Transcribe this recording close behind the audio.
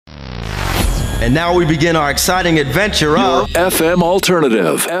And now we begin our exciting adventure of FM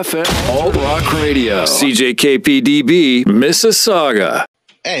Alternative, FM Alt Rock Radio, CJKPDB, Mississauga.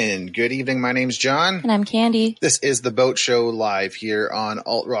 And good evening, my name's John. And I'm Candy. This is The Boat Show live here on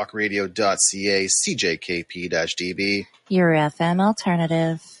altrockradio.ca, CJKP-DB. Your FM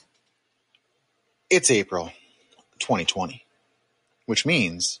alternative. It's April 2020, which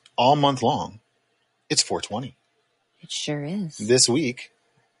means all month long, it's 420. It sure is. This week,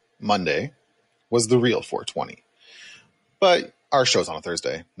 Monday, was the real 420. But our show's on a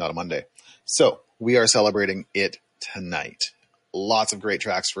Thursday, not a Monday. So we are celebrating it tonight. Lots of great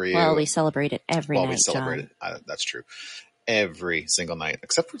tracks for you. Well, we celebrate it every night, we celebrate John. it. That's true. Every single night,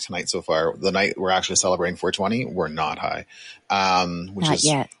 except for tonight so far. The night we're actually celebrating 420, we're not high, which not is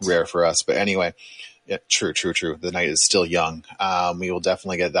yet. Rare for us. But anyway, yeah, true. The night is still young. We will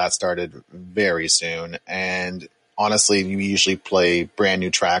definitely get that started very soon. And honestly, we usually play brand new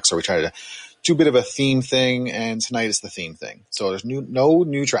tracks, or we try to do a bit of a theme thing, and tonight is the theme thing. So there's no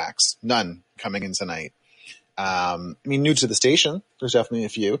new tracks, none coming in tonight. New to the station, there's definitely a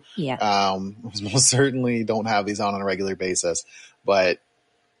few. Yeah. Most certainly don't have these on a regular basis, but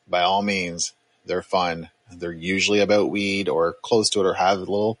by all means, they're fun. They're usually about weed or close to it, or have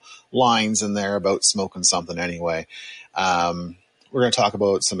little lines in there about smoking something anyway. We're going to talk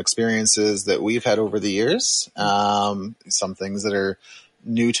about some experiences that we've had over the years, some things that are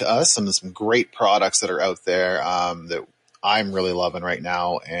new to us, some great products that are out there that I'm really loving right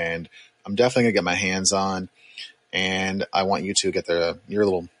now, and I'm definitely going to get my hands on, and I want you to get your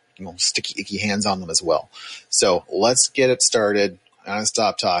little sticky, icky hands on them as well. So let's get it started. I'm going to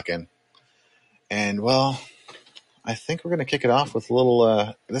stop talking. And, well, I think we're going to kick it off with a little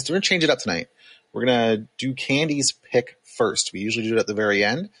we're going to change it up tonight. We're going to do Candy's pick first. We usually do it at the very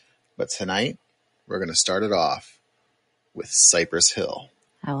end, but tonight we're going to start it off with Cypress Hill.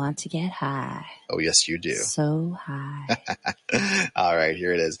 I want to get high. Oh, yes, you do. So high. All right,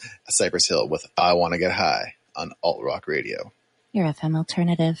 here it is. Cypress Hill with I Want to Get High on Alt Rock Radio. Your FM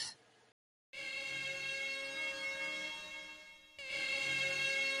alternative.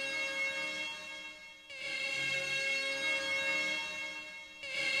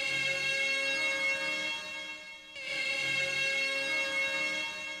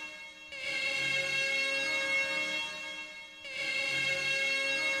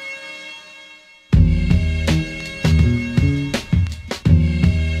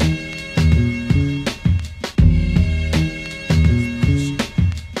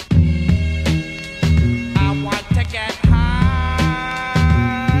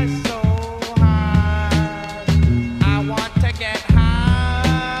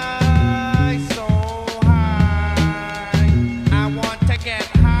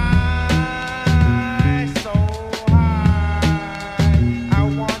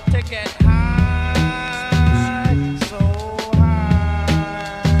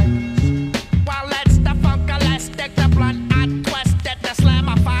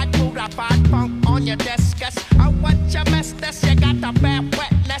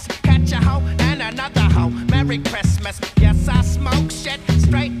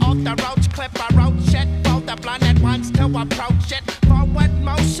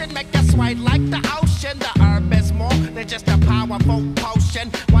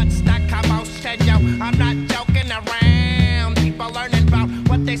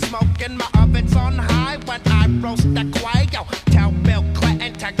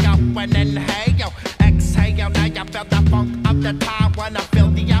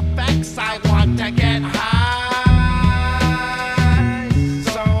 Get high.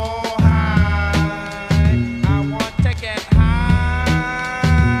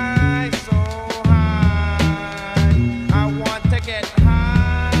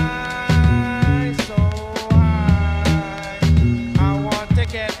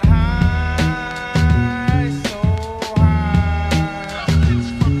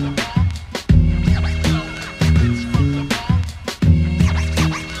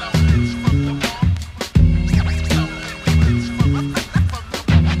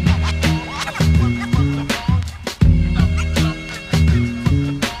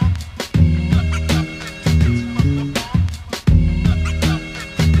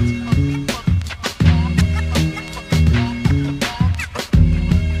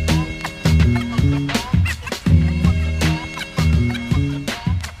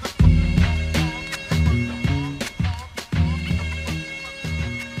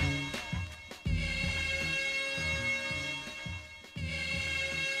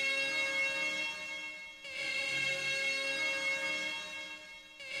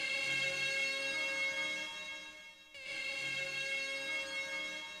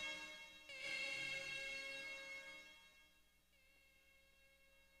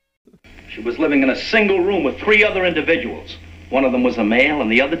 She was living in a single room with 3 other individuals. One of them was a male,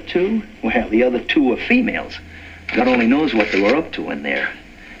 and the other 2, well, the other 2 were females. God only knows what they were up to in there.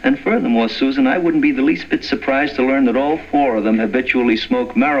 And furthermore, Susan, I wouldn't be the least bit surprised to learn that all 4 of them habitually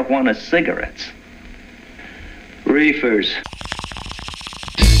smoke marijuana cigarettes. Reefers.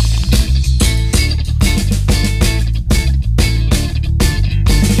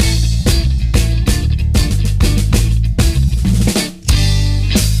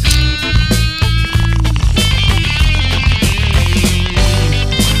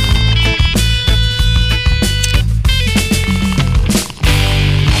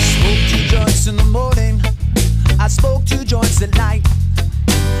 At night,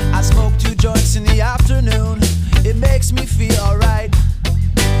 I smoke 2 joints in the afternoon. It makes me feel alright.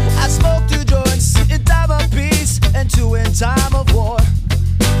 I smoke 2 joints in time of peace and 2 in time of war.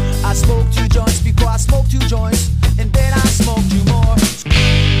 I smoke 2 joints before I smoke 2 joints, and then I smoke 2 more.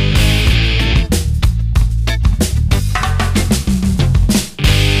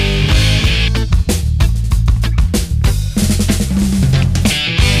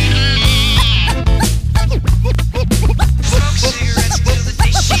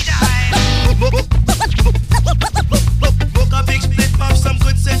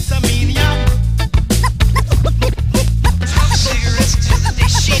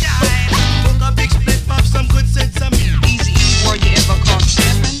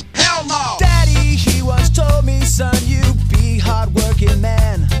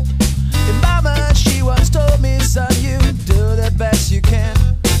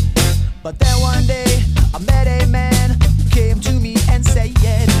 But then one day I met a man who came to me and said,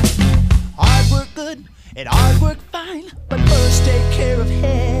 hard work good and hard work fine, but first take care of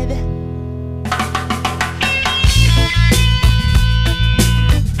head.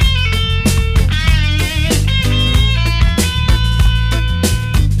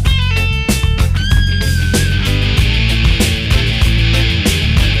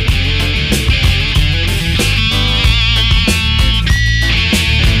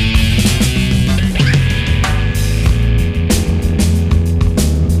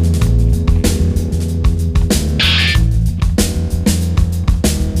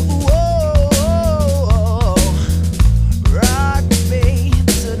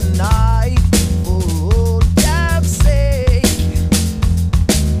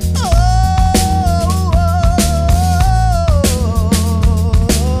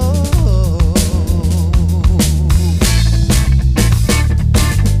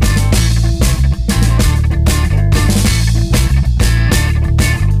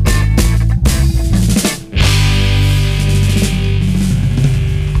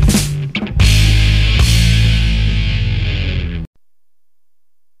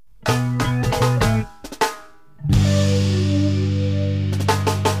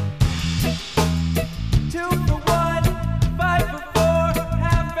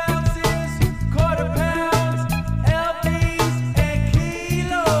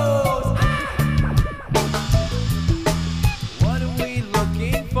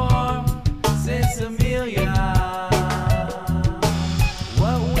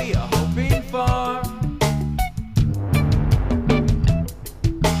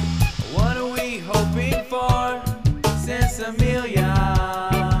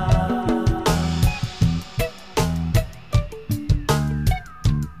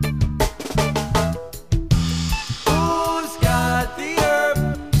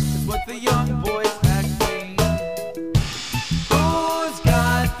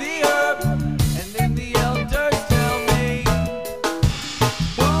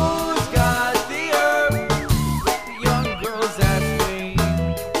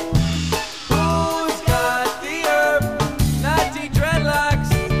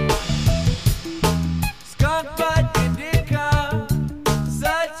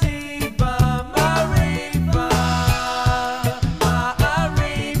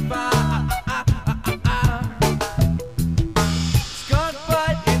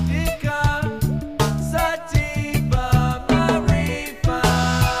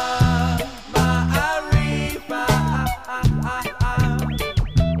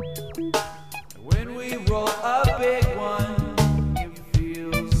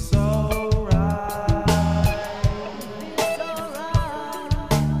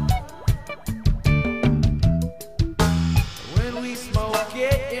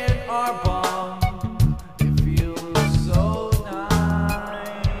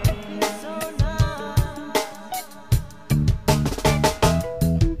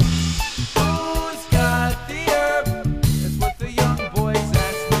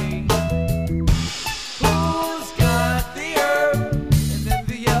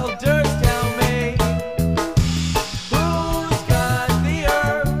 Elders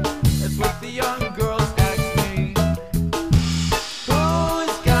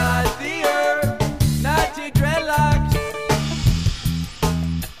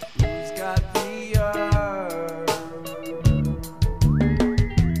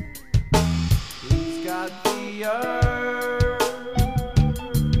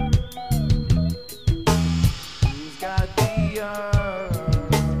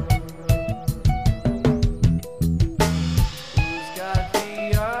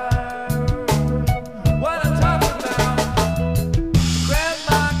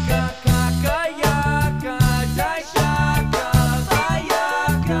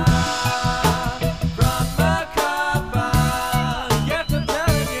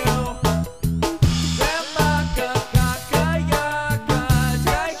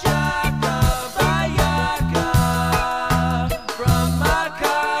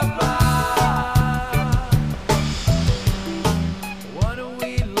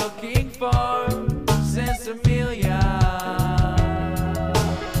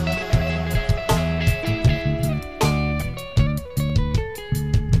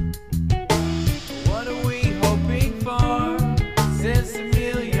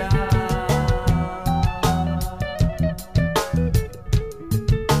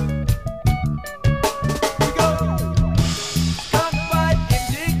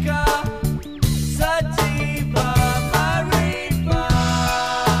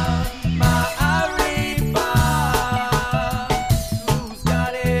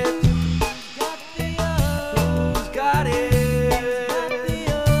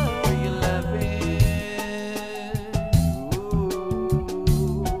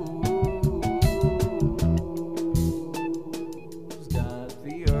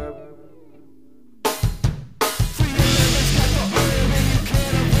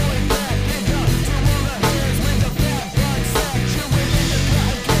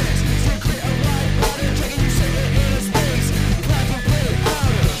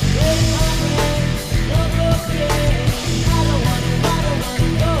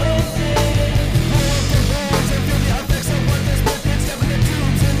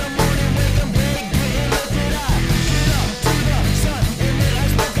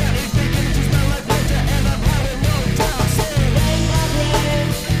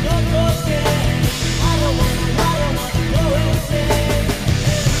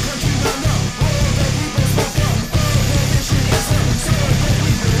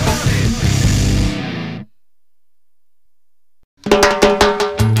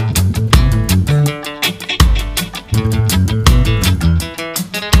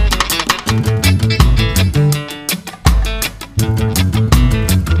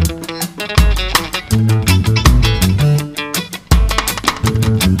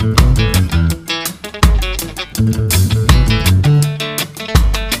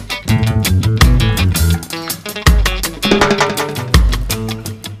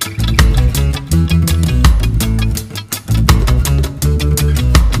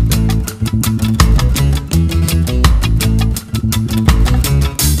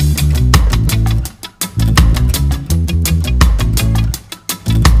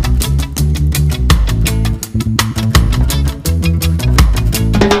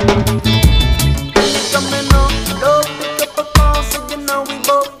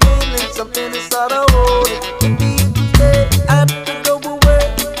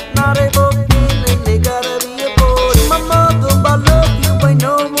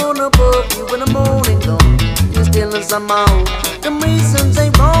jealous I'm out. Them reasons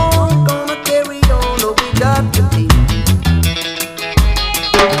ain't wrong, gonna carry on what we got to be.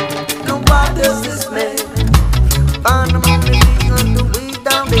 Now why does this man find them only reason to weed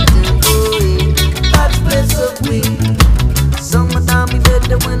down they temporary? That's bliss of weed. Summertime be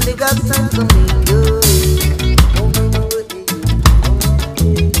better when they got sense of me.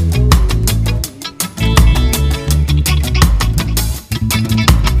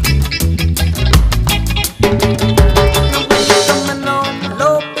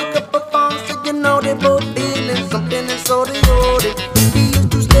 So they hold it. He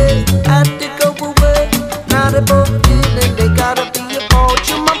used to stay, had to go away. Now they both feeling they gotta be a fault.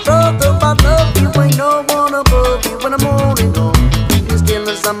 You my brother, I love you. Ain't no one above you when I'm on and on. You still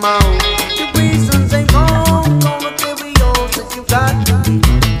as I'm out. Your reasons ain't wrong. Gonna carry on since you got to be.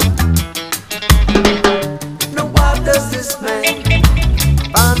 Now why does this man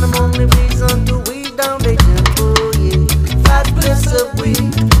find them only reason to weed down they temple? Yeah, fat bliss of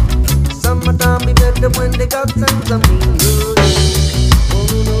weed. Summertime be better when they got sense of me.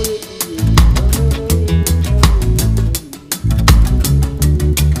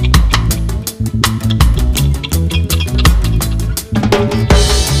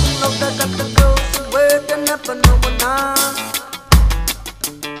 Lord, I got the girls where they never know when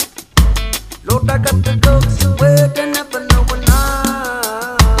Lord, I got the girls where they never know when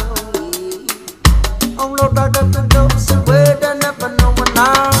Oh Lord, I got the girls where they never know when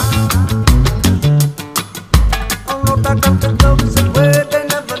I got the girls where they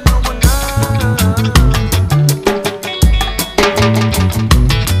never know when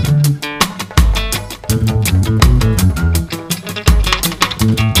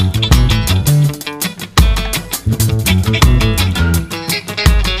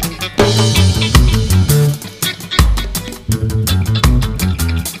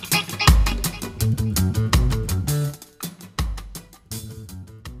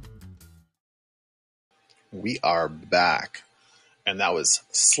We are back, and that was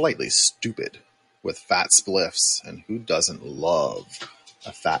Slightly Stupid with Fat Spliffs, and who doesn't love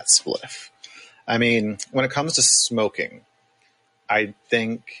a fat spliff? I mean, when it comes to smoking, I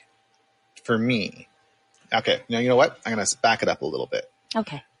think for me, okay, now you know what? I'm going to back it up a little bit.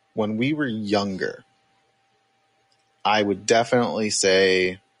 Okay. When we were younger, I would definitely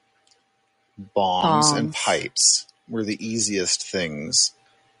say bongs and pipes were the easiest things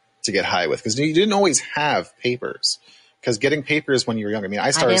to get high with, because you didn't always have papers. Because getting papers when you were younger, I mean, I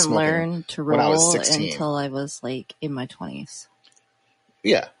started smoking learn to roll when I was 16 until I was like in my 20s.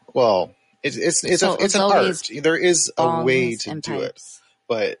 Yeah, well, it's an art. There is a way to do it,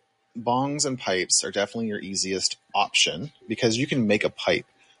 but bongs and pipes are definitely your easiest option because you can make a pipe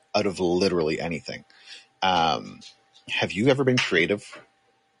out of literally anything. Have you ever been creative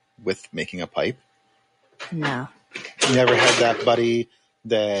with making a pipe? No. You never had that buddy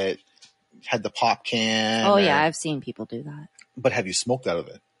that had the pop can? Oh, yeah, I've seen people do that. But have you smoked out of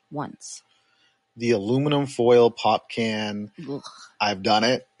it? Once. The aluminum foil pop can, Ugh. I've done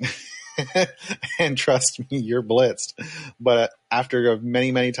it. And trust me, you're blitzed. But after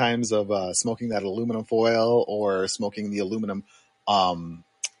many, many times of smoking that aluminum foil or smoking the aluminum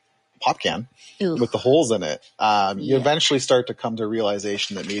pop can with the holes in it, you eventually start to come to a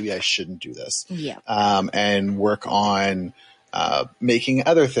realization that maybe I shouldn't do this. Yeah. And work on making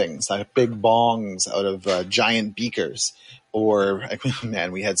other things like big bongs out of giant beakers. Or,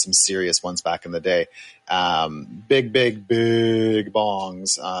 man, we had some serious ones back in the day. Big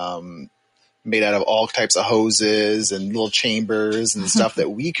bongs made out of all types of hoses and little chambers and stuff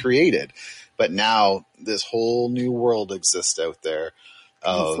that we created. But now this whole new world exists out there.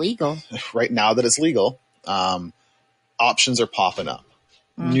 It's legal. Right now that it's legal, options are popping up.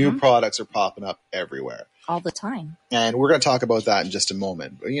 Mm-hmm. New products are popping up everywhere. All the time. And we're going to talk about that in just a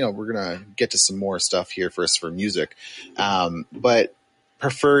moment. But, we're going to get to some more stuff here first for music. But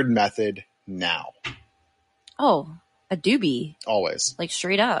preferred method now. Oh, a doobie. Always. Like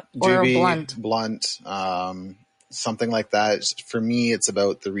straight up. Doobie, or a blunt, something like that. For me, it's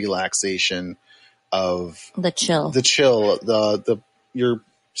about the relaxation of the chill. You're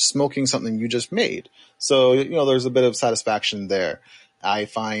smoking something you just made. So, there's a bit of satisfaction there. I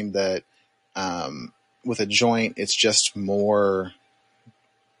find that with a joint, it's just more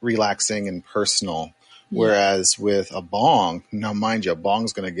relaxing and personal. Yeah. Whereas with a bong, now mind you, a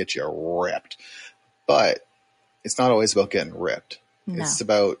bong's going to get you ripped. But it's not always about getting ripped. No. It's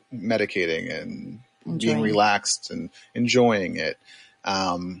about medicating and being relaxed and enjoying it.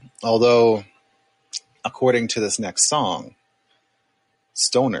 Although, according to this next song,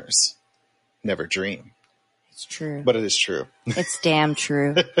 stoners never dream. It's true. But it is true. It's damn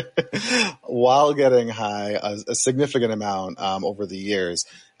true. While getting high, a significant amount over the years,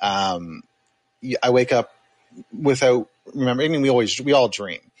 I wake up without remembering. I mean, we all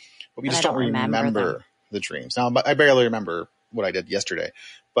dream, but we just don't remember the dreams. Now, I barely remember what I did yesterday,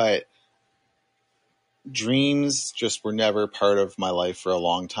 but dreams just were never part of my life for a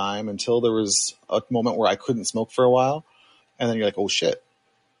long time until there was a moment where I couldn't smoke for a while. And then you're like, oh shit,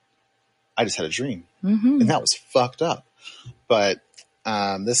 I just had a dream. Mm-hmm. And that was fucked up. But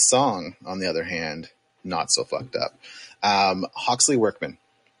this song, on the other hand, not so fucked up. Hawksley Workman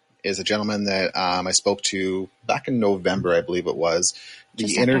is a gentleman that I spoke to back in November, I believe it was.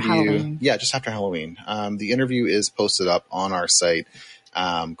 Just after Halloween. Yeah, just after Halloween. The interview is posted up on our site.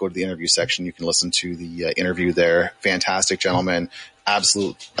 Go to the interview section. You can listen to the interview there. Fantastic gentleman.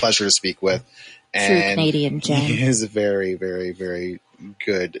 Absolute pleasure to speak with. True Canadian gem. He is a very, very, very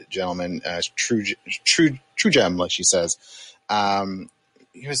good gentleman. True gem, like she says.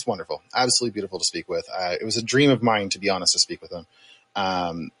 He was wonderful. Absolutely beautiful to speak with. It was a dream of mine, to be honest, to speak with him.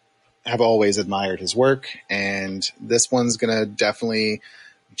 Have always admired his work, and this one's going to definitely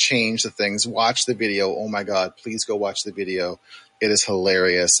change the things. Watch the video. Oh my God, please go watch the video. It is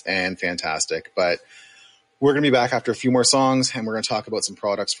hilarious and fantastic. But we're going to be back after a few more songs, and we're going to talk about some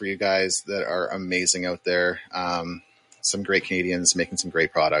products for you guys that are amazing out there. Some great Canadians making some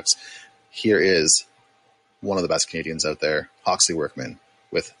great products. Here is one of the best Canadians out there, Hawksley Workman,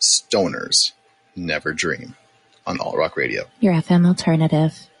 with Stoners Never Dream on Alt Rock Radio. Your FM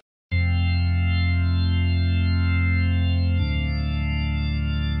alternative.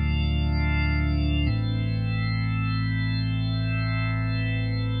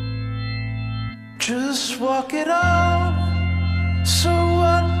 Just walk it off. So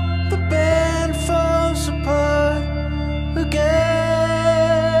what? The band falls apart again.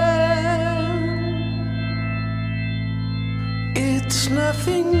 It's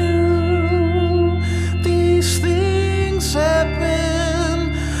nothing new. These things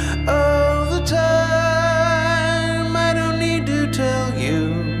happen all the time. I don't need to tell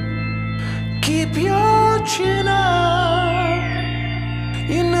you. Keep your chin up.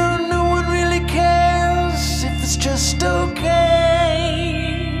 You know, no one really cares if it's just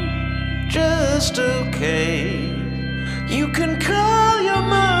okay. Just okay. You can call your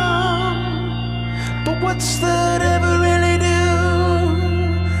mom, but what's that ever really do?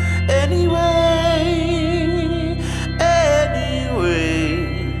 Anyway.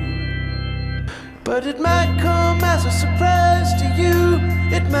 But it might come as a surprise to you.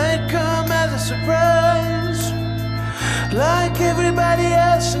 It might come as a surprise. Like everybody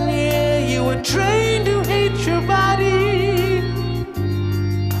else, and yeah, you were trained to hate your body.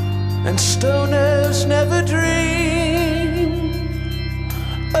 And stoners never dream.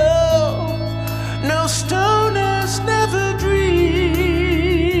 Oh, no, stoners never dream.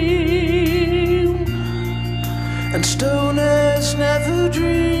 And stoners never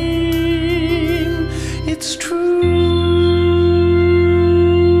dream. It's true.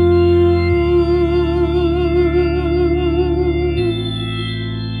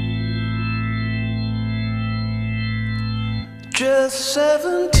 Just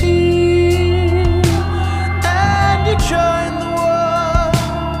 17, and you joined the war,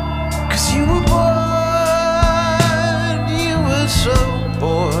 'cause you were bored, you were so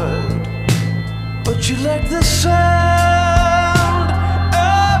bored, but you liked the sound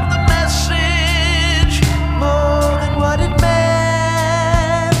of the message more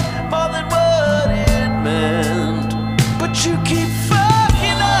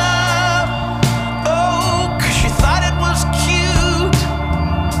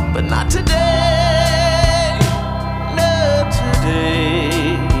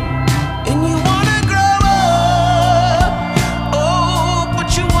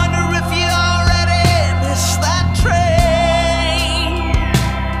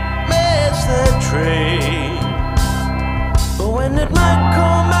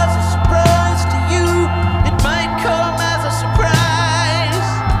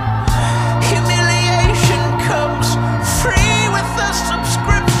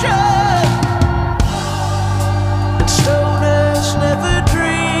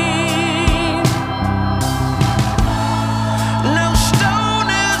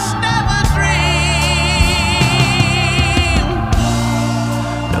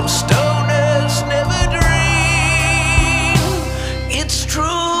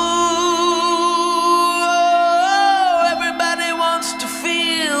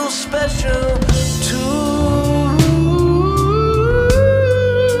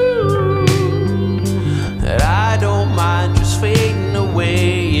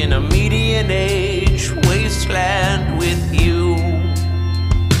land with you.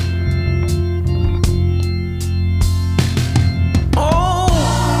 Oh,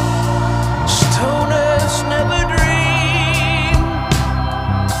 stoners never dream.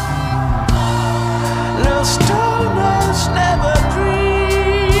 No, stoners never dream.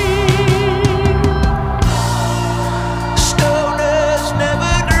 Stoners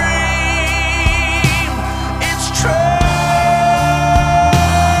never dream. It's true.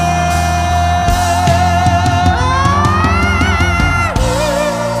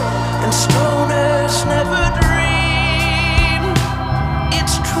 And stoners never dream.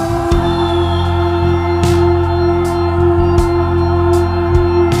 It's true.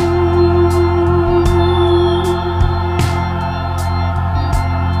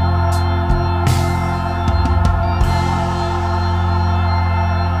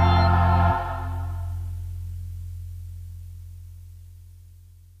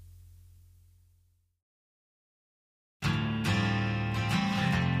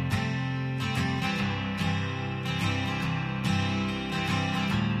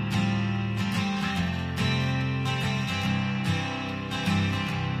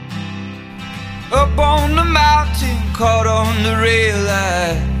 Up on the mountain, caught on the rail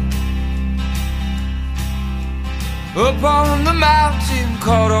line. Up on the mountain,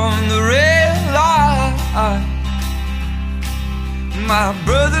 caught on the rail line. My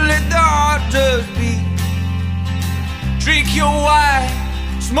brother, let the heart just beat. Drink your wine,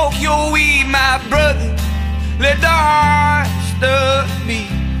 smoke your weed, my brother, let the heart stop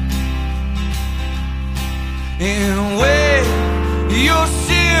beat. And wear your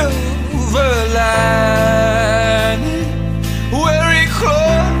silver lining, wear it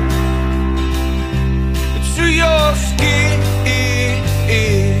close to your skin.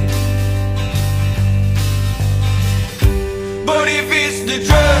 But if it's the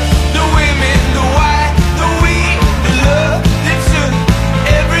drugs, the women, the wine, the weed, the love that took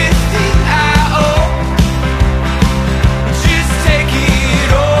everything I owe, just take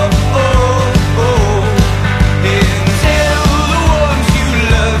it all. And tell the ones you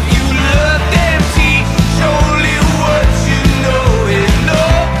love them, teach only what you know. And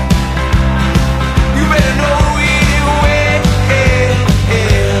know, you better know it well.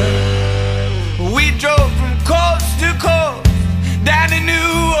 We drove from coast to coast, down to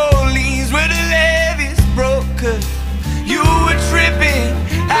New Orleans where the levees broke. 'Cause you were tripping,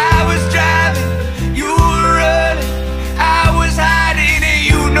 I was driving, you were running, I was hiding. And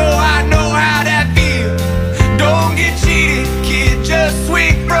you know I know how that feels. Don't get cheated, kid, just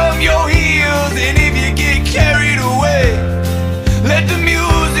swing from your heels. And if you get carried away, let the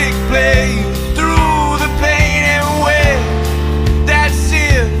music play you through the pain and wear that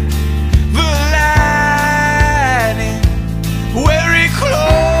silver lining. Wear it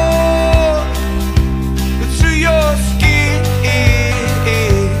close to your skin.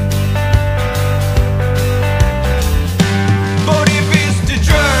 But if it's the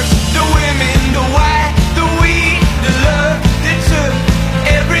drugs, the women, the wine, the weed, the love that took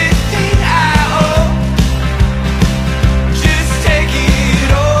everything I owe, just take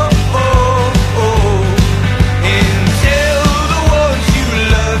it all. And tell the ones you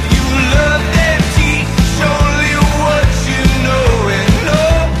love them, teach only what you know. And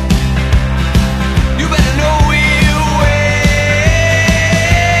know, you better know it well.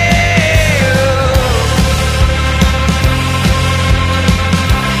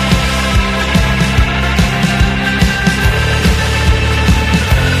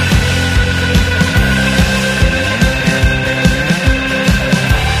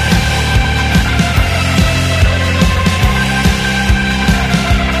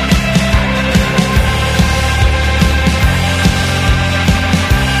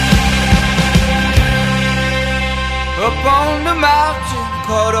 Up on the mountain,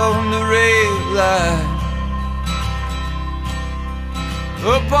 caught on the rail line.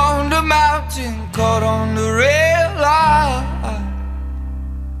 Up on the mountain, caught on the rail line.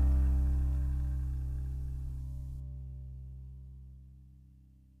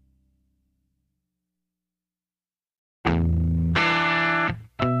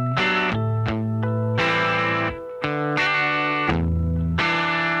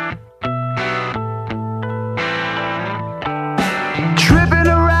 Tripping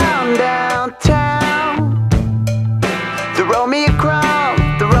around downtown, throw me a crown,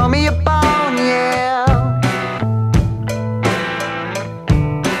 throw me a bone, yeah.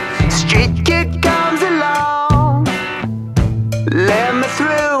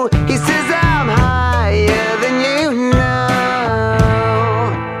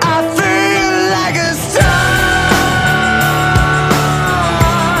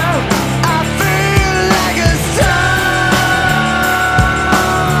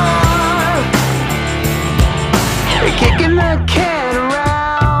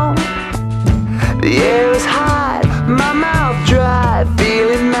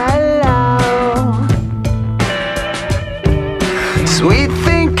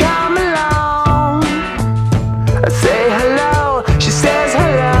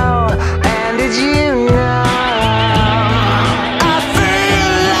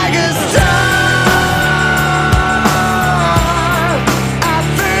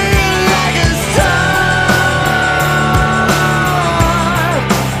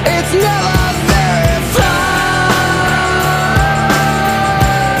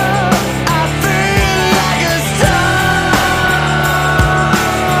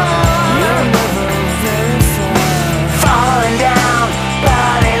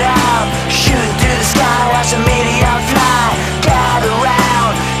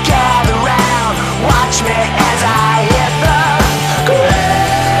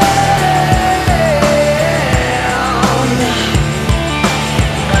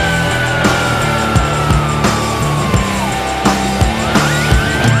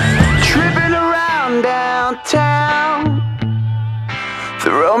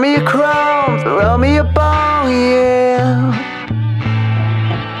 crown, throw me a ball, yeah.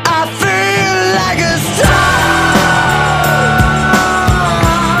 I feel like a star.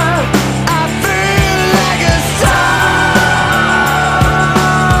 I feel like a star.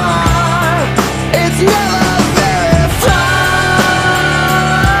 It's never very far.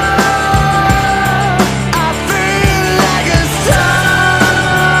 I feel like a star.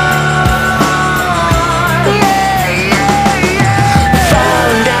 Yeah, yeah, yeah.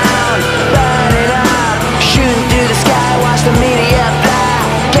 Falling down, burning up.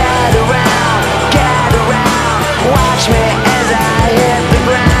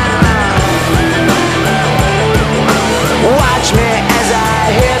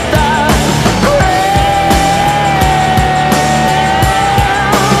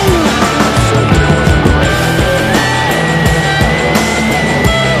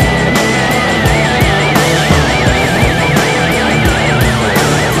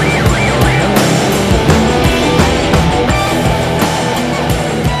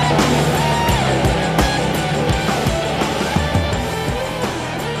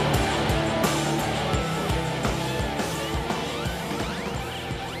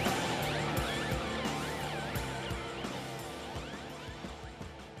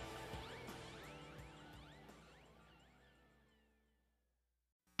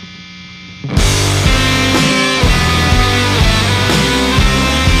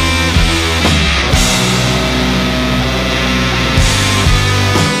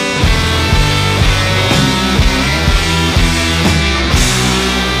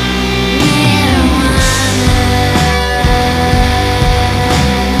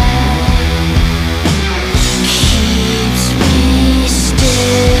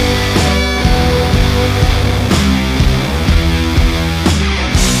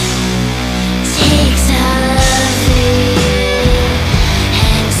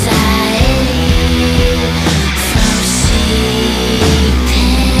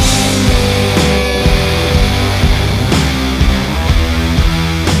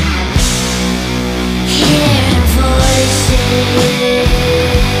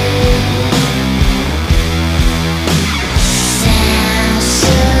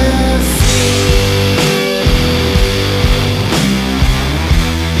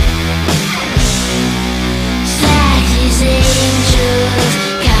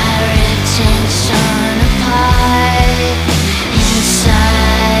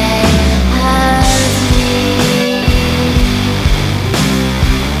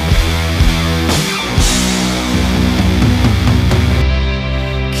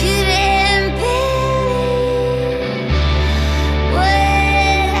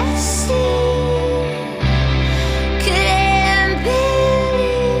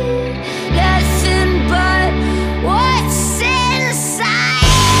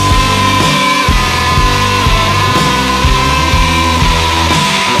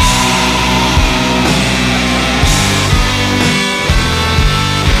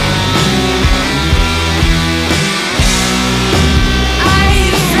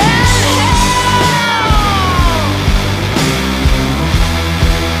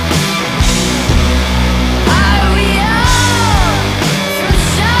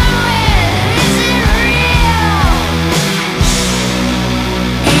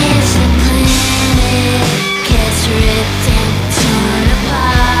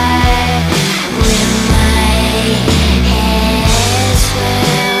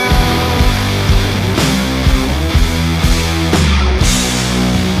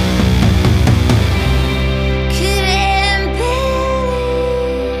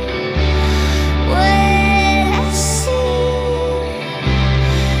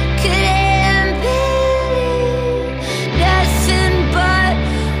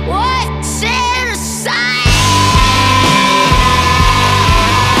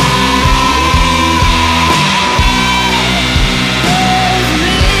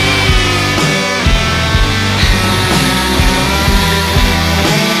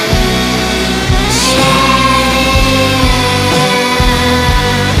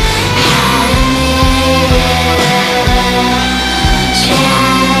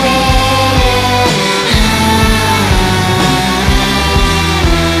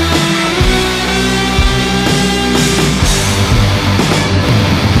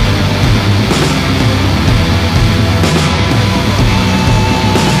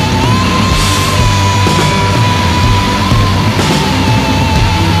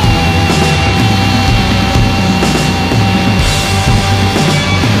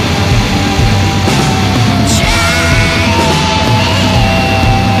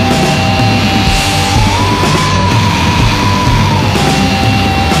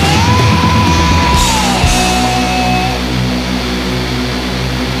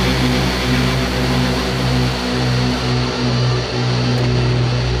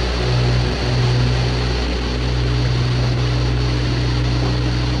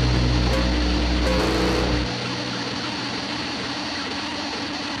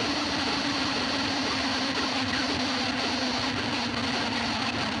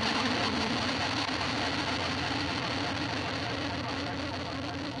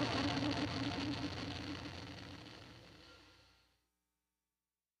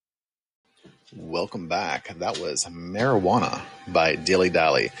 Welcome back. That was Marijuana by Dilly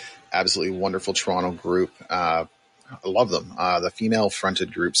Dally. Absolutely wonderful Toronto group. I love them. The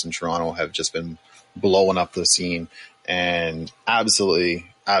female-fronted groups in Toronto have just been blowing up the scene, and absolutely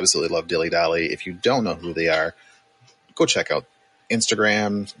love Dilly Dally. If you don't know who they are, go check out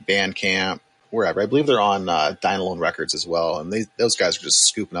Instagram, Bandcamp, wherever. I believe they're on Dynalone Records as well, and those guys are just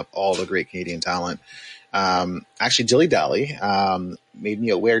scooping up all the great Canadian talent. Actually, Dilly Dally made me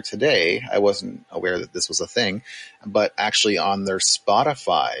aware today. I wasn't aware that this was a thing, but actually on their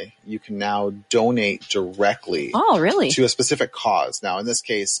Spotify, you can now donate directly to a specific cause. Now, in this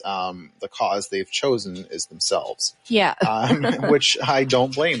case, the cause they've chosen is themselves. Yeah. Which I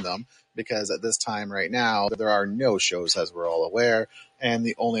don't blame them, because at this time right now, there are no shows, as we're all aware. And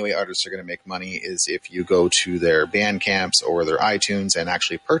the only way artists are going to make money is if you go to their Bandcamps or their iTunes and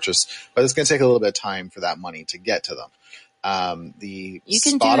actually purchase. But it's going to take a little bit of time for that money to get to them. You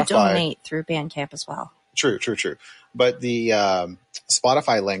can donate through Bandcamp as well. True. But the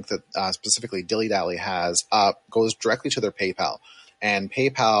Spotify link that specifically Dilly Dally has goes directly to their PayPal. And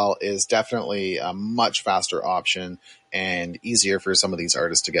PayPal is definitely a much faster option and easier for some of these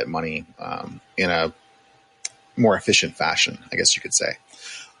artists to get money in a more efficient fashion, I guess you could say.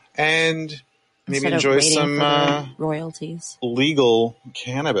 And maybe enjoy some royalties, legal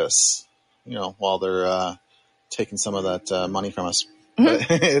cannabis, while they're taking some of that money from us. But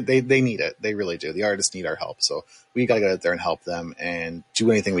they need it. They really do. The artists need our help. So we got to get out there and help them and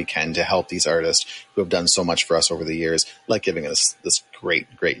do anything we can to help these artists who have done so much for us over the years, like giving us this great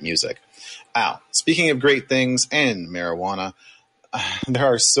music. Speaking of great things and marijuana, there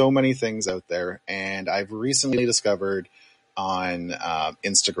are so many things out there, and I've recently discovered on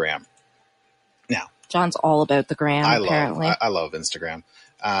Instagram. Now, John's all about the gram, apparently. I love Instagram.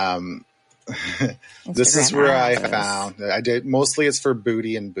 This is where I found. Mostly it's for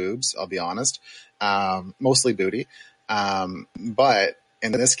booty and boobs, I'll be honest. Mostly booty. But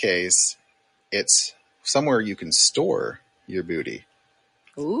in this case, it's somewhere you can store your booty.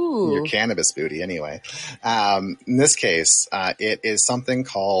 Ooh. Your cannabis booty, anyway. In this case, it is something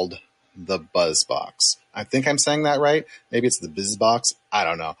called the BuzzBox. I think I'm saying that right. Maybe it's the BuzzBox. I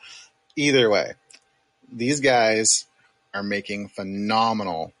don't know. Either way, these guys are making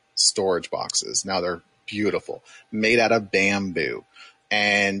phenomenal storage boxes. Now they're beautiful, made out of bamboo.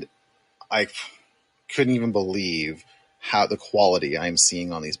 And I couldn't even believe how the quality I'm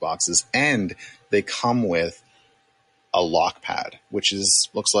seeing on these boxes. And they come with a lock pad, which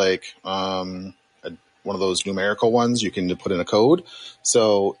looks like one of those numerical ones you can put in a code.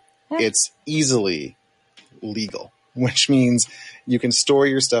 So it's easily legal, which means you can store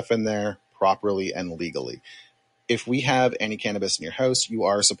your stuff in there properly and legally. If we have any cannabis in your house, you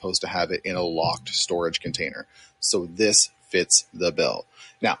are supposed to have it in a locked storage container. So this fits the bill.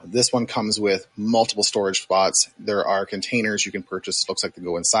 Now, this one comes with multiple storage spots. There are containers you can purchase. It looks like they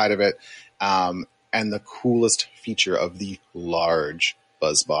go inside of it. And the coolest feature of the large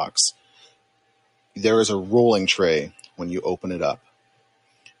BuzzBox, there is a rolling tray when you open it up.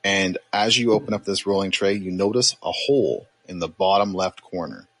 And as you open up this rolling tray, you notice a hole in the bottom left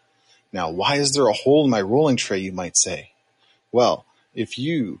corner. Now, why is there a hole in my rolling tray, you might say? Well, if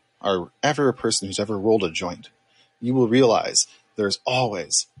you are ever a person who's ever rolled a joint, you will realize there's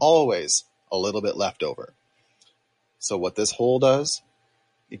always a little bit left over. So what this hole does,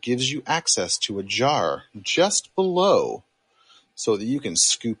 it gives you access to a jar just below so that you can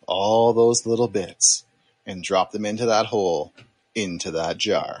scoop all those little bits and drop them into that hole, into that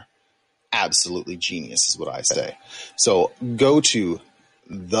jar. Absolutely genius is what I say. So go to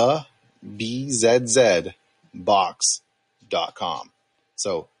thebzzbox.com.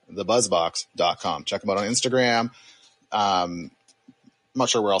 So thebuzzbox.com. Check them out on Instagram. I'm not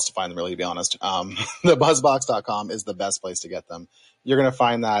sure where else to find them, really, to be honest. Thebuzzbox.com is the best place to get them. You're going to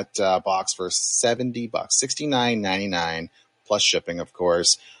find that box for $70, $69.99 plus shipping, of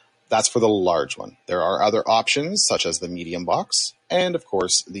course. That's for the large one. There are other options, such as the medium box and, of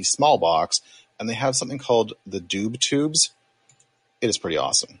course, the small box. And they have something called the Doob Tubes. It is pretty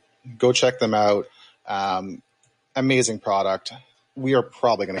awesome. Go check them out. Amazing product. We are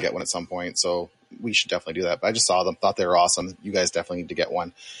probably going to get one at some point, so we should definitely do that. But I just saw them, thought they were awesome. You guys definitely need to get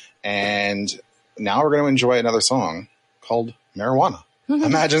one. And now we're going to enjoy another song called Marijuana.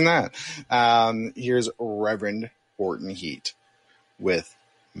 Imagine that. Here's Reverend Horton Heat with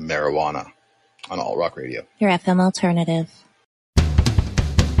Marijuana on Alt Rock Radio. Your FM alternative.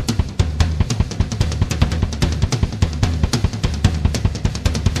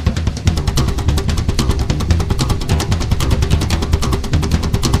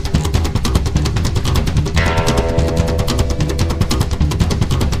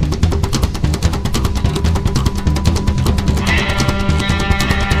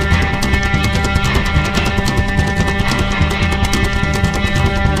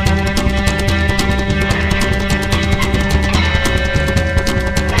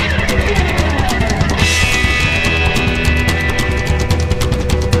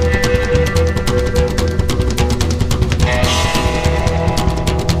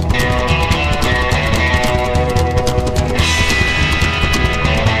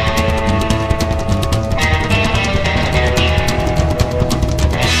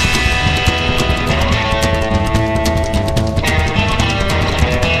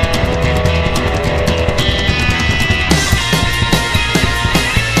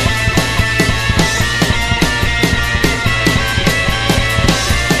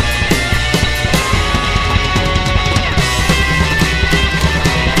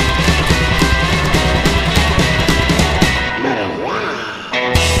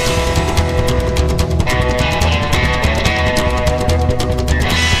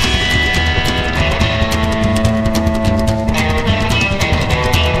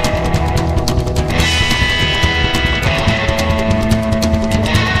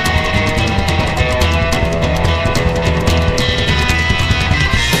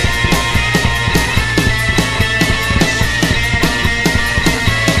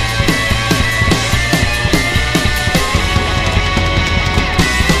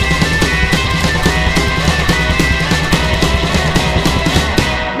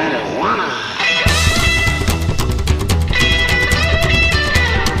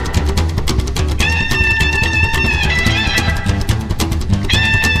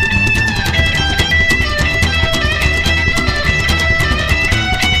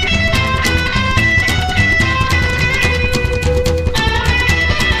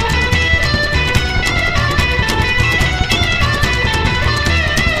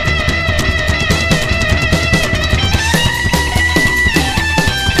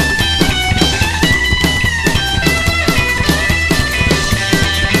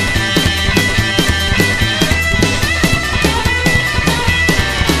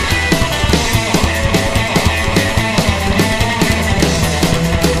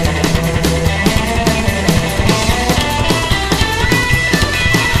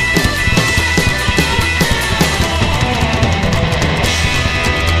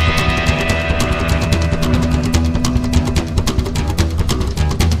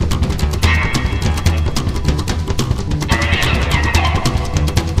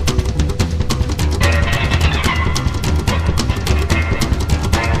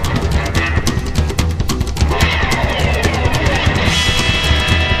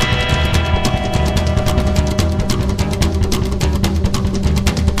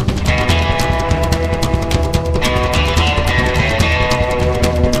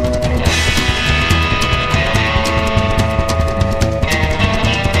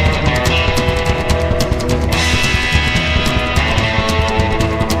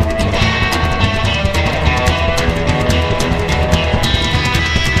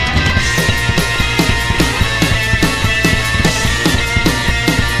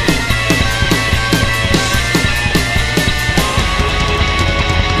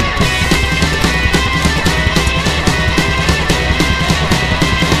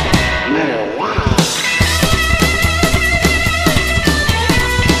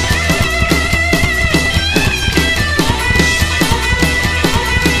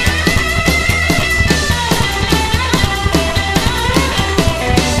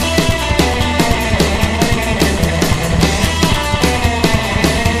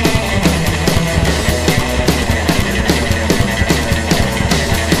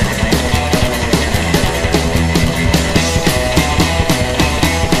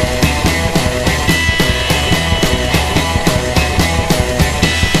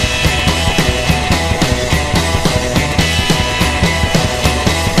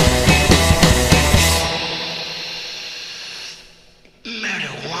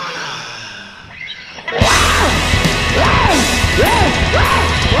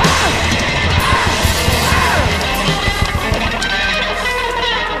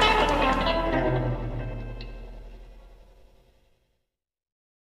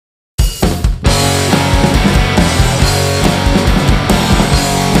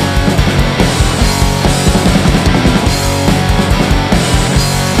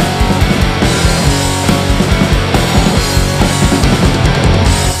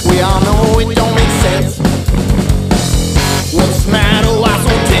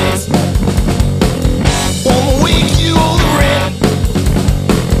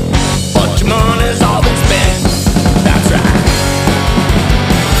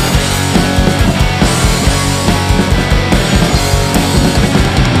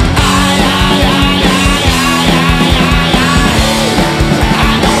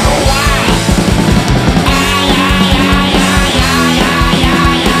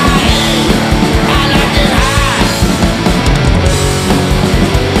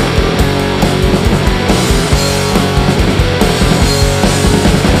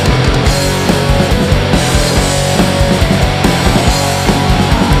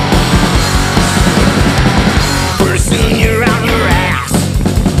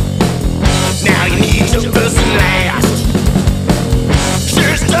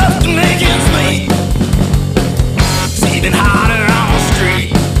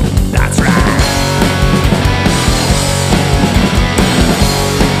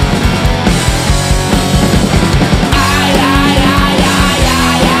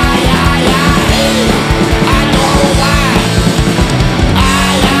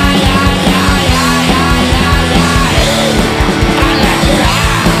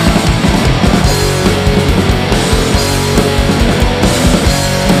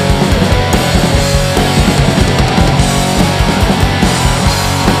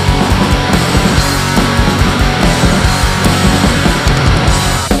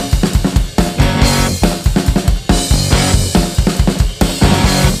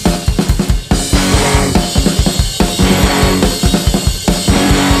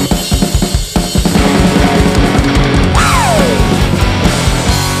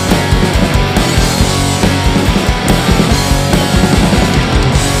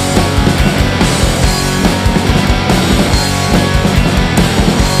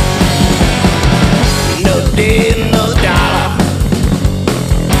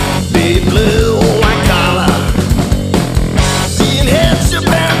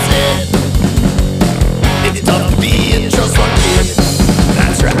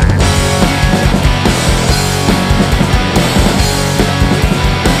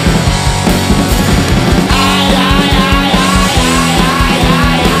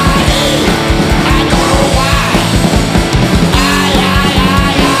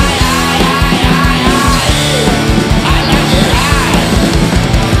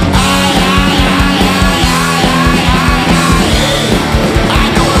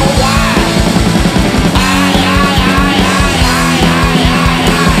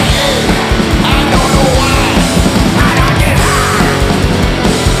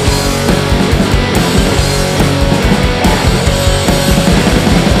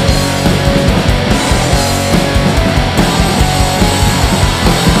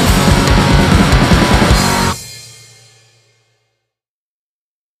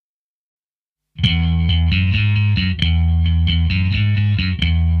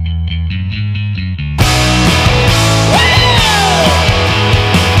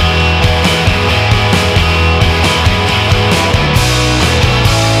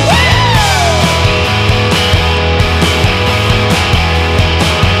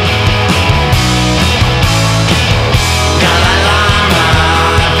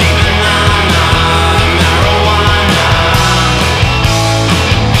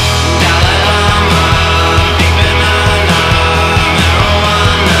 Dalai Lama,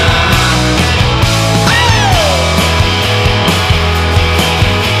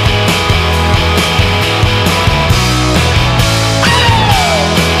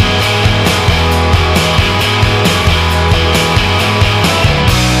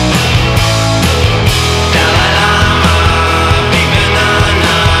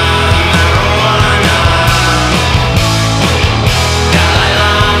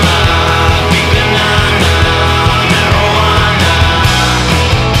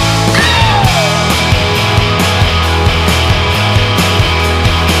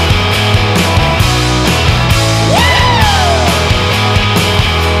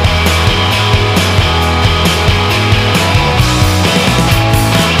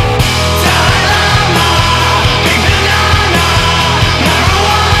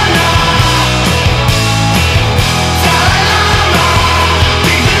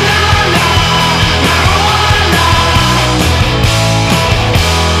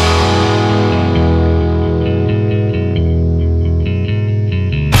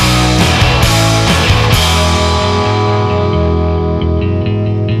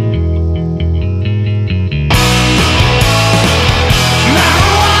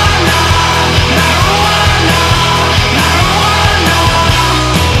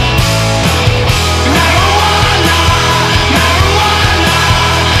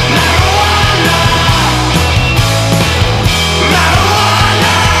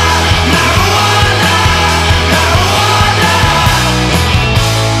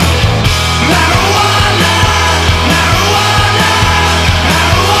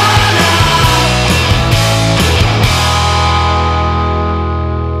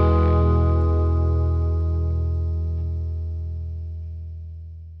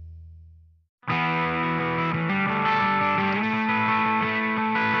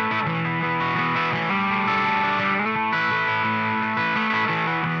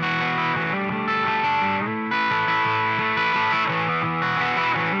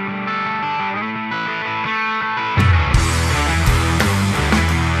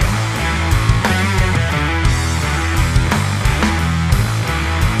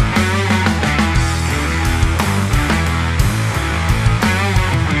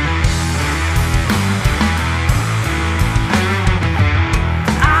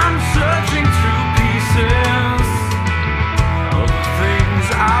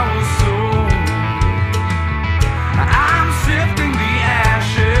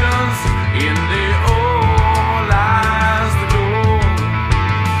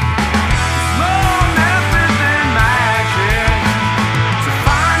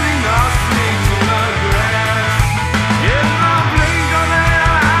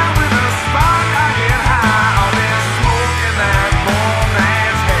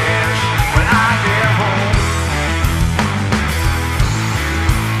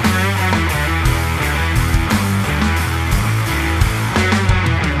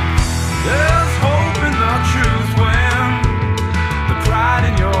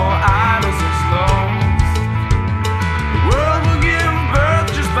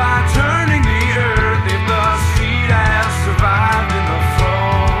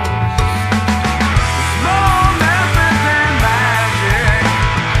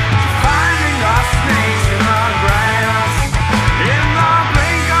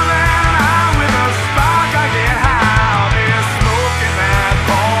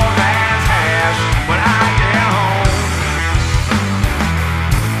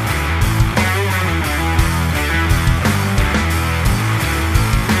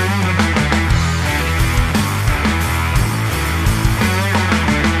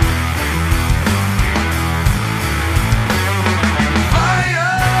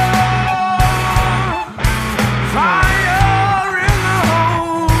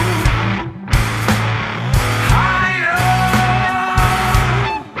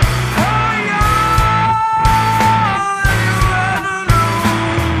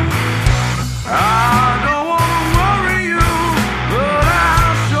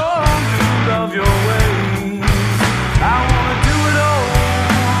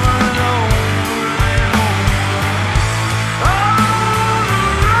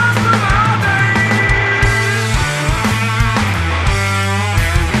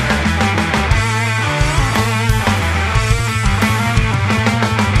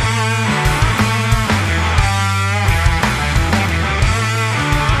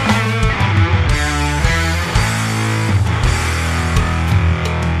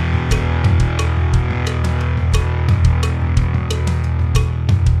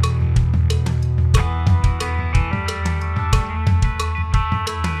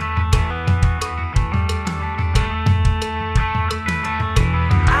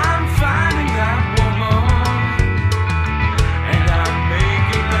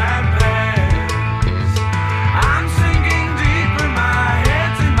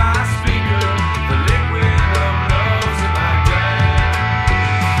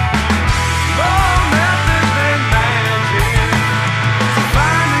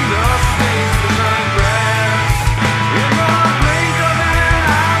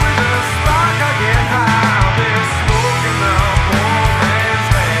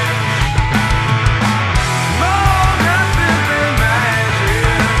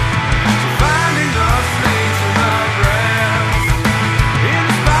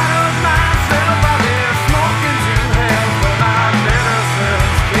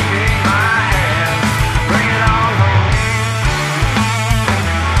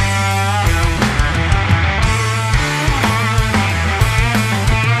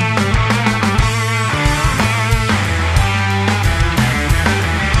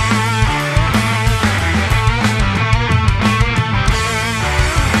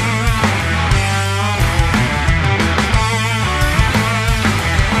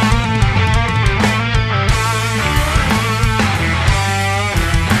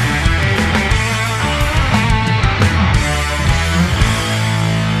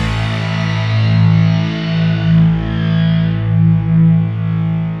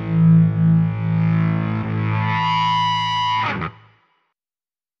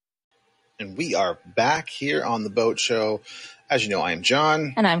 We are back here on the Boat Show. As you know, I am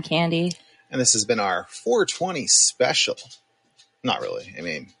John. And I'm Candy. And this has been our 420 special. Not really. I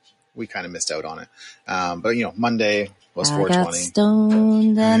mean, we kind of missed out on it. But, you know, Monday was 420. I got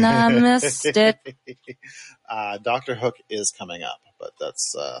stoned and I missed it. Dr. Hook is coming up, but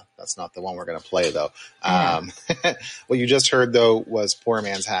that's not the one we're going to play, though. What you just heard, though, was Poor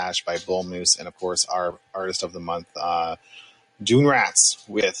Man's Hash by Bull Moose. And, of course, our artist of the month, Dune Rats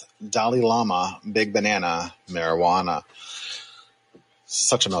with Dalai Lama, Big Banana, Marijuana.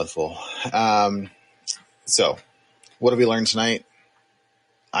 Such a mouthful. So, what have we learned tonight?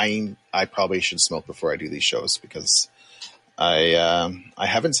 I probably should smoke before I do these shows because I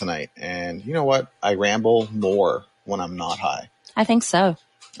haven't tonight. And you know what? I ramble more when I'm not high. I think so.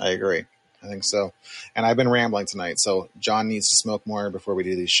 I agree. I think so. And I've been rambling tonight. So John needs to smoke more before we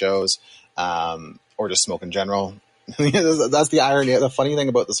do these shows, or just smoke in general. That's the irony. The funny thing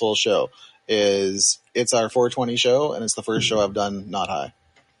about this whole show is it's our 420 show, and it's the first show I've done not high.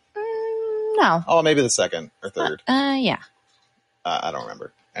 No. Oh, maybe the second or third. Yeah. I don't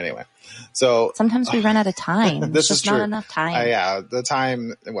remember. Anyway, so sometimes we run out of time. This is true. Not enough time. Yeah, the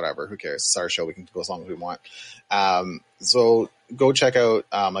time, whatever. Who cares? It's our show. We can go as long as we want. So go check out,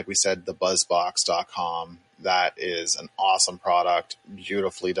 like we said, thebuzzbox.com. That is an awesome product,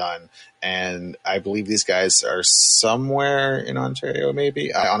 beautifully done. And I believe these guys are somewhere in Ontario,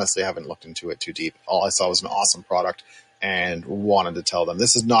 maybe. I honestly haven't looked into it too deep. All I saw was an awesome product and wanted to tell them.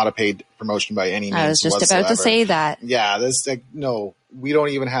 This is not a paid promotion by any means I was just whatsoever. about to say that. Yeah, no, we don't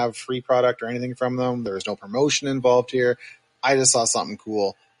even have free product or anything from them. There's no promotion involved here. I just saw something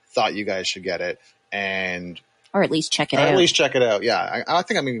cool, thought you guys should get it, or at least check it out. At least check it out, yeah. I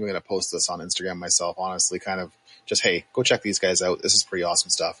think I'm even going to post this on Instagram myself, honestly, kind of just, hey, go check these guys out. This is pretty awesome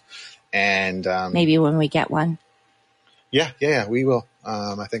stuff. And maybe when we get one. Yeah, we will.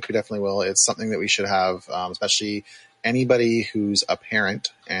 I think we definitely will. It's something that we should have, especially anybody who's a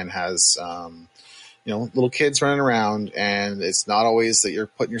parent and has little kids running around, and it's not always that you're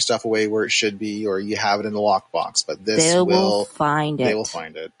putting your stuff away where it should be or you have it in the lockbox, but they will find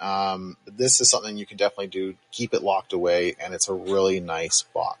it. But this is something you can definitely do. Keep it locked away, and it's a really nice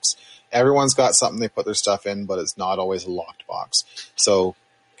box. Everyone's got something they put their stuff in, but it's not always a locked box. So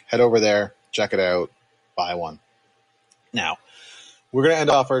head over there, check it out, buy one. Now, we're going to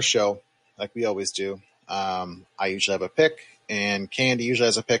end off our show like we always do. I usually have a pick, and Candy usually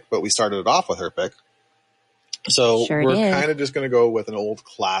has a pick, but we started it off with her pick. So we're kind of just going to go with an old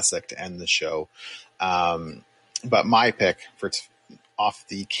classic to end the show. But my pick off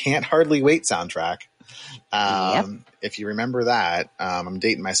the Can't Hardly Wait soundtrack. If you remember that, I'm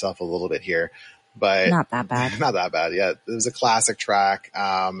dating myself a little bit here, but not that bad. Not that bad. Yeah. It was a classic track.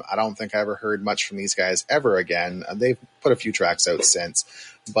 I don't think I ever heard much from these guys ever again. They've put a few tracks out since,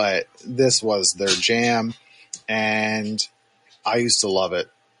 but this was their jam, and I used to love it.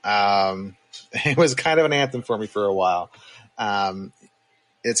 It was kind of an anthem for me for a while.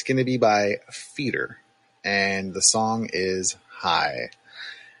 It's going to be by Feeder, and the song is High.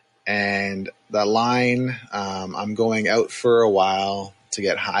 And the line, I'm going out for a while to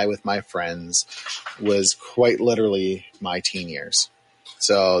get high with my friends, was quite literally my teen years.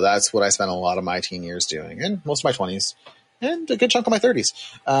 So that's what I spent a lot of my teen years doing, and most of my 20s, and a good chunk of my 30s.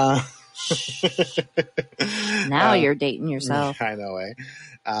 Now you're dating yourself. I know, eh?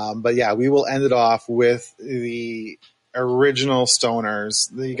 But yeah, we will end it off with the original Stoners,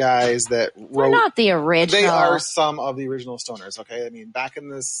 the guys that wrote. They're not the original. They are some of the original Stoners, okay? I mean, back in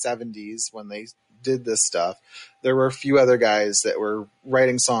the 70s when they did this stuff, there were a few other guys that were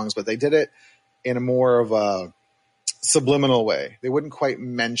writing songs, but they did it in a more of a subliminal way. They wouldn't quite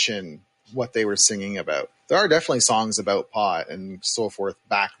mention what they were singing about. There are definitely songs about pot and so forth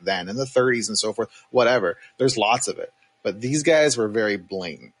back then, in the 30s and so forth, whatever. There's lots of it. But these guys were very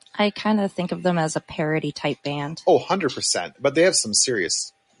blatant. I kind of think of them as a parody type band. Oh, 100%. But they have some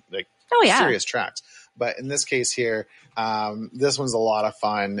serious, serious tracks. But in this case here, this one's a lot of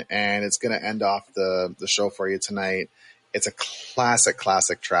fun, and it's going to end off the show for you tonight. It's a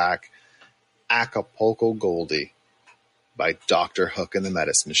classic track, Acapulco Goldie by Dr. Hook and the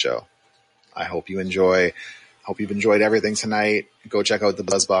Medicine Show. I hope you enjoy. Hope you've enjoyed everything tonight. Go check out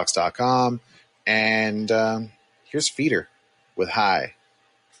thebuzzbox.com. And here's Feeder with High,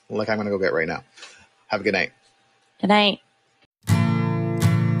 like I'm going to go get right now. Have a good night. Good night.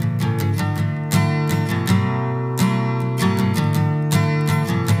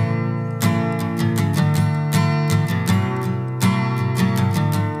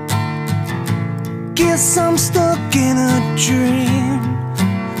 Guess I'm stuck in a dream,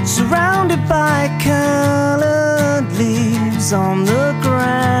 surrounded by colored leaves on the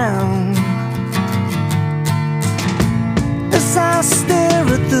ground.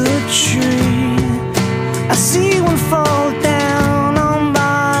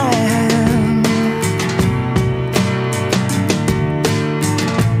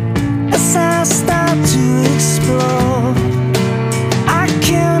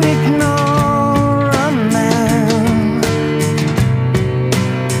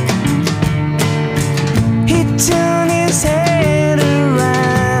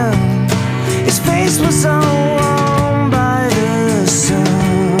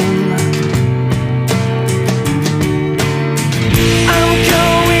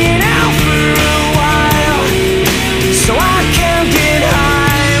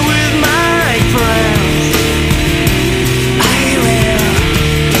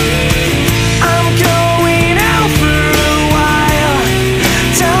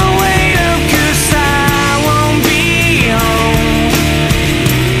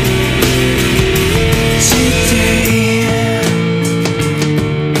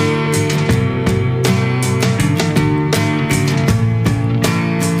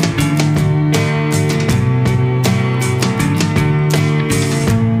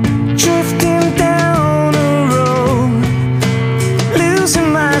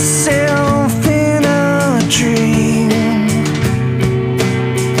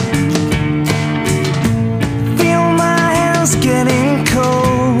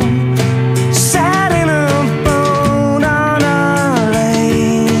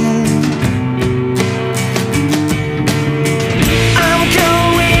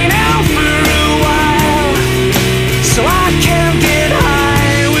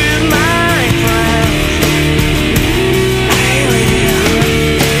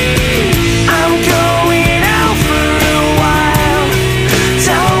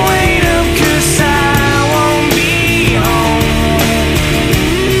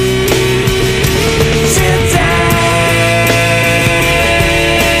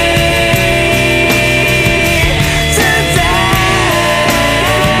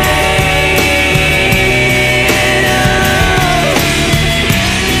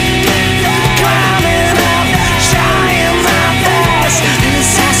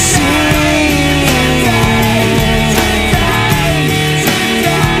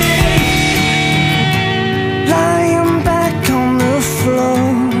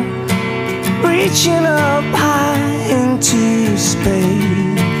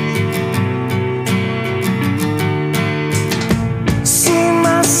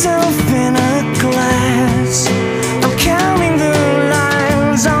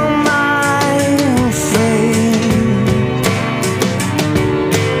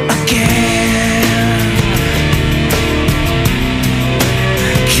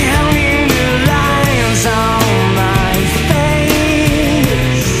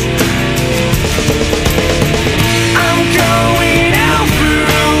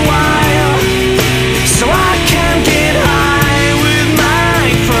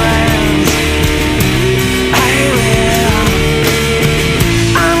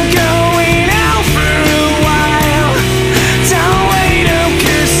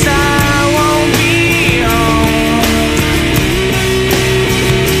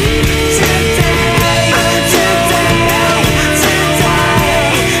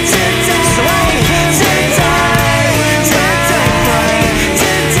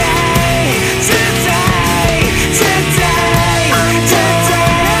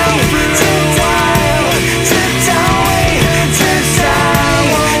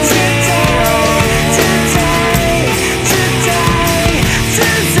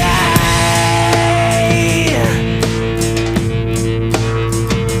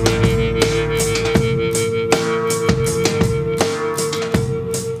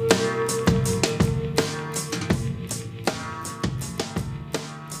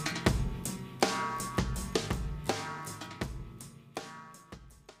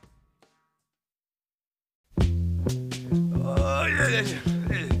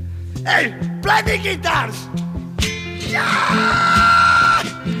 Hey, play the guitars! Yeah!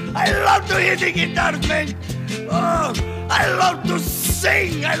 I love to hear the guitars, man! Oh, I love to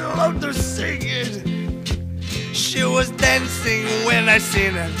sing! I love to sing it! She was dancing when I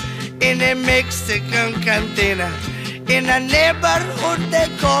seen her in a Mexican cantina in a neighborhood they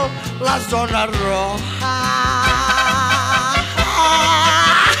call La Zona Roja.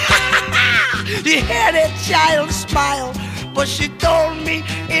 He had a child smile, but she told me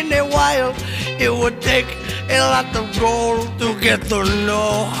in a while it would take a lot of gold to get to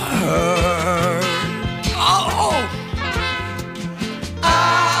know her. Oh,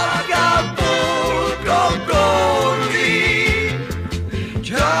 Acapulco Goldie,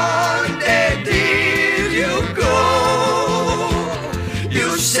 Donde did you go?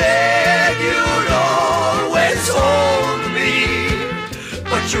 You said you'd always hold me,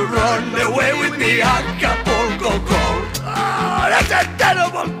 but you run away with me, Acapulco Gold. Oh, that's a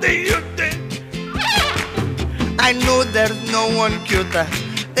terrible thing you did. I knew there's no one cuter.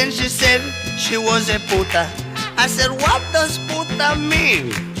 Then she said she was a puta. I said, what does puta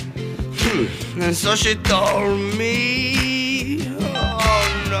mean? And so she told me, oh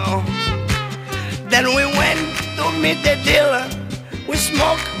no. Then we went to meet the dealer. We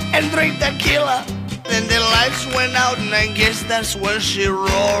smoked and drank tequila. Then the lights went out and I guess that's when she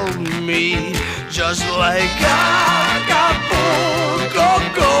rolled me. Just like Acapulco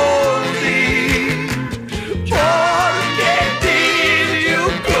Goldie. ¿Por qué did you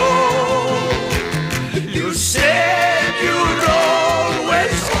go? You said you'd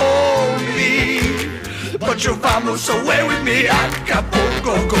always hold me, but you vamos away with me,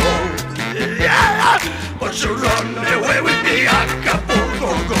 Acapulco Gold. Yeah, but you run away with me,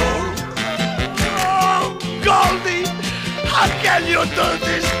 Acapulco Gold. Oh, Goldie, how can you do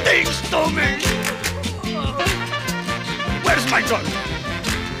these things to me? Where's my gun?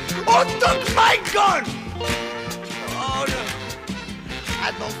 Who took my gun? Oh, no.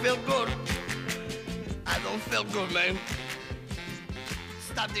 I don't feel good. I don't feel good, man.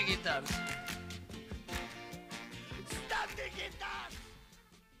 Stop the guitars. Stop the guitars.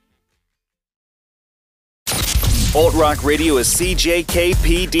 Alt Rock Radio is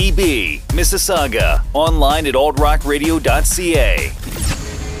CJKPDB, Mississauga. Online at altrockradio.ca.